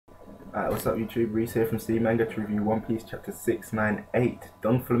What's up YouTube, Reese here from CeeManga to review One Piece chapter 698,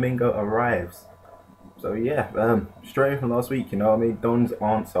 Don Flamingo arrives. So yeah, straight from last week, you know what I mean, Don's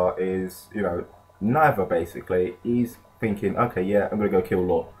answer is, neither basically. He's thinking, okay yeah, I'm gonna go kill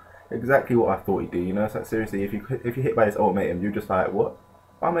Law. Exactly what I thought he'd do, you know, it's like seriously, if you hit by this ultimatum, you're just like, what?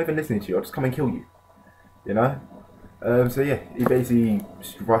 Why am I even listening to you? I'll just come and kill you, you know? So yeah, he basically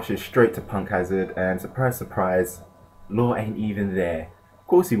rushes straight to Punk Hazard and surprise surprise, Law ain't even there. Of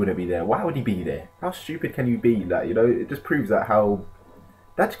course he wouldn't be there. Why would he be there? How stupid can you be? Like, you know, it just proves that how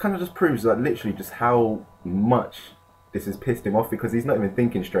that kind of just proves that literally just how much this has pissed him off because he's not even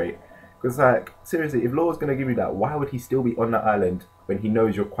thinking straight. Because like seriously, if Law's gonna give you that, why would he still be on that island when he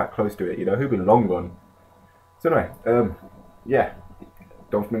knows you're quite close to it? You know, he'll be long gone. So anyway, yeah,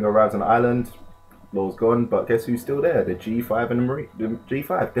 Don Flamingo arrives on the island. Law's gone, but guess who's still there? The G5 and the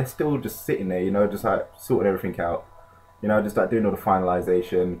G5. They're still just sitting there, you know, just like sorting everything out. You know, just like doing all the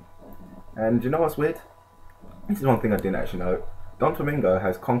finalization. And you know what's weird? This is one thing I didn't actually know. Don Flamingo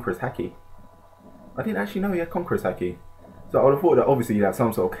has Conqueror's Haki. I didn't actually know he had Conqueror's Haki. So I would have thought that obviously he'd have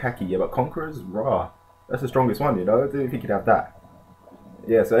some sort of Haki, yeah, but Conqueror's raw. That's the strongest one, you know? I didn't think he'd have that.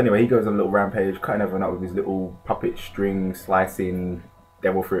 Yeah, so anyway, he goes on a little rampage, cutting everyone up with his little puppet string slicing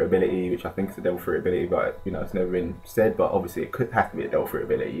devil fruit ability, which I think is a devil fruit ability, but you know, it's never been said, but obviously it could have to be a devil fruit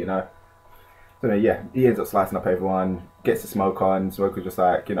ability, you know? So yeah, he ends up slicing up everyone, gets the smoke on, Smoker's just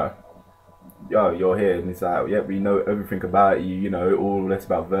like, you know, yo, you're here, and he's like, yeah, we know everything about you, you know, all this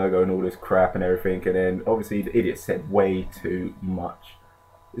about Virgo and all this crap and everything, and then obviously the idiot said way too much.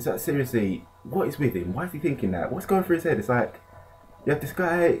 It's like, seriously, what is with him? Why is he thinking that? What's going through his head? It's like, you have this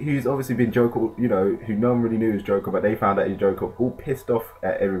guy who's obviously been Joker, you know, who no one really knew was Joker, but they found out he's Joker, all pissed off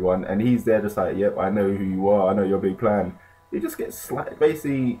at everyone, and he's there just like, yep, I know who you are, I know your big plan. He just gets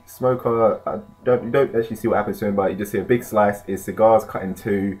basically Smoker. You don't actually see what happens to him, but you just see a big slice. His cigar's cut in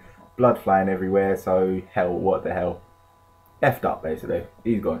two, blood flying everywhere. So hell, what the hell? Effed up basically.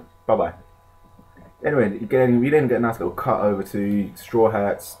 He's gone. Bye bye. Anyway, again, we then get a nice little cut over to Straw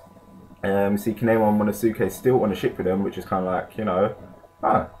Hats. See Kanemo and Monosuke still on the ship with them, which is kind of like, you know,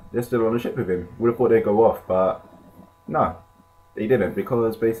 they're still on the ship with him. Would have thought they'd go off, but no, they didn't,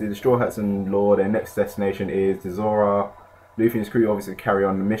 because basically the Straw Hats and Law, their next destination is the Zora. Luffy and his crew obviously carry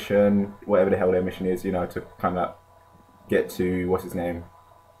on the mission, whatever the hell their mission is, you know, to kind of get to, what's his name?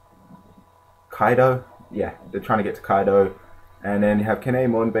 Kaido? Yeah, they're trying to get to Kaido. And then you have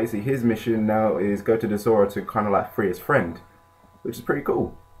Kinemon, basically his mission now is go to the Zora to kind of like free his friend, which is pretty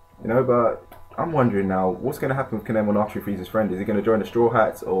cool, you know, but I'm wondering now, what's going to happen with Kinemon after he frees his friend? Is he going to join the Straw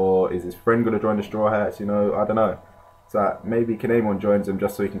Hats, or is his friend going to join the Straw Hats, you know, I don't know. So maybe Kinemon joins him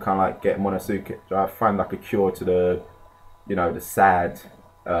just so he can kind of like get Monosuke, find like a cure to the, you know, the sad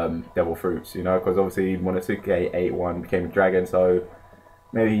devil fruits, you know, because obviously Monosuke ate one, became a dragon, so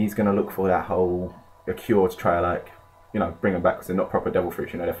maybe he's going to look for that whole, a cure to try like, you know, bring them back, because they're not proper devil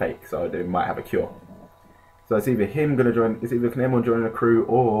fruits, you know, they're fake, so they might have a cure. So it's either him going to join, it's either Kinemon joining the crew,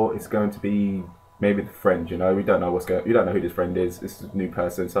 or it's going to be maybe the friend, you know, we don't know we don't know who this friend is, this is a new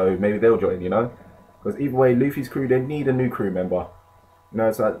person, so maybe they'll join, you know, because either way, Luffy's crew, they need a new crew member. You know,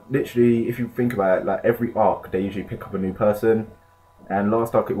 it's like literally, if you think about it, like every arc they usually pick up a new person. And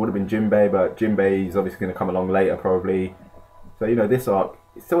last arc it would have been Jinbei, but Jinbei is obviously going to come along later probably. So you know, this arc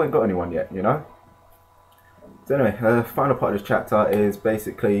it still ain't got anyone yet, you know. So anyway, final part of this chapter is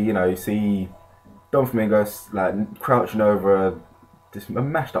basically, you know, you see Don Flamingo like crouching over just a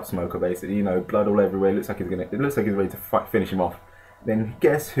mashed up Smoker, basically, you know, blood all everywhere. It looks like he's ready to finish him off. Then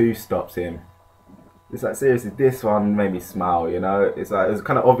guess who stops him? It's like, seriously, this one made me smile, you know. It's like, it was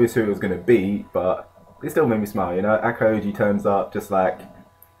kind of obvious who it was going to be, but it still made me smile, you know. Akioji turns up just like,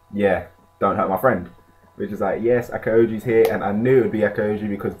 yeah, don't hurt my friend. Which is like, yes, Akioji's here, and I knew it would be Akioji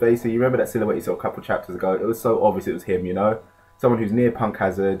because basically, you remember that silhouette you saw a couple chapters ago? It was so obvious it was him, you know. Someone who's near Punk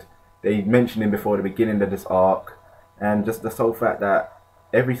Hazard. They mentioned him before the beginning of this arc, and just the sole fact that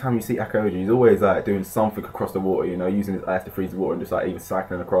every time you see Akioji, he's always like doing something across the water, you know, using his eyes to freeze the water and just like either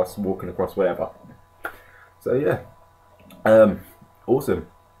cycling across, walking across, whatever. So yeah, awesome.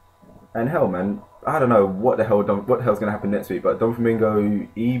 And hell, man, I don't know what the hell's gonna happen next week, but Don Flamingo,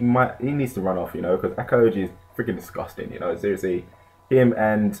 he needs to run off, you know, because Akioji is freaking disgusting, you know. Seriously, him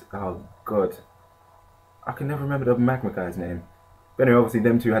and oh god, I can never remember the magma guy's name. But anyway, obviously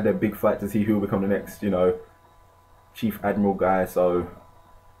them two had their big fight to see who will become the next, you know, chief admiral guy. So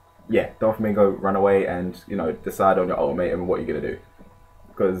yeah, Don Flamingo, run away and, you know, decide on your ultimatum and what you're gonna do,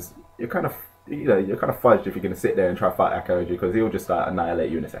 because you're kind of, you know, you're kind of fudged if you're going to sit there and try to fight Akioji, because he'll just like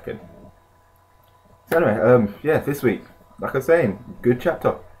annihilate you in a second. So anyway, yeah, this week, like I was saying, good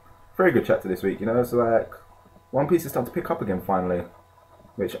chapter, very good chapter this week. You know, it's like One Piece is starting to pick up again finally.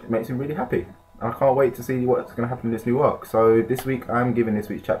 which makes me really happy. I can't wait to see what's going to happen in this new arc. So this week I'm giving this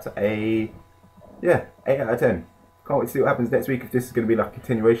week's chapter a 8 out of 10. Can't wait to see what happens next week, if this is going to be like a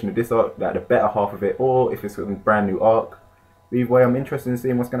continuation of this arc, like the better half of it, or if it's a brand new arc. Either way, I'm interested in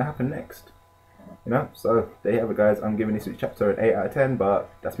seeing what's going to happen next. You know, so there you have it, guys. I'm giving this week's chapter an 8 out of 10, but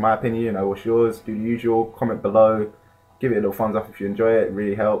that's my opinion. You know, what's yours? Do the usual, comment below, give it a little thumbs up if you enjoy it, it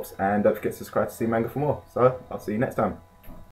really helps, and don't forget to subscribe to CeeManga for more. So I'll see you next time.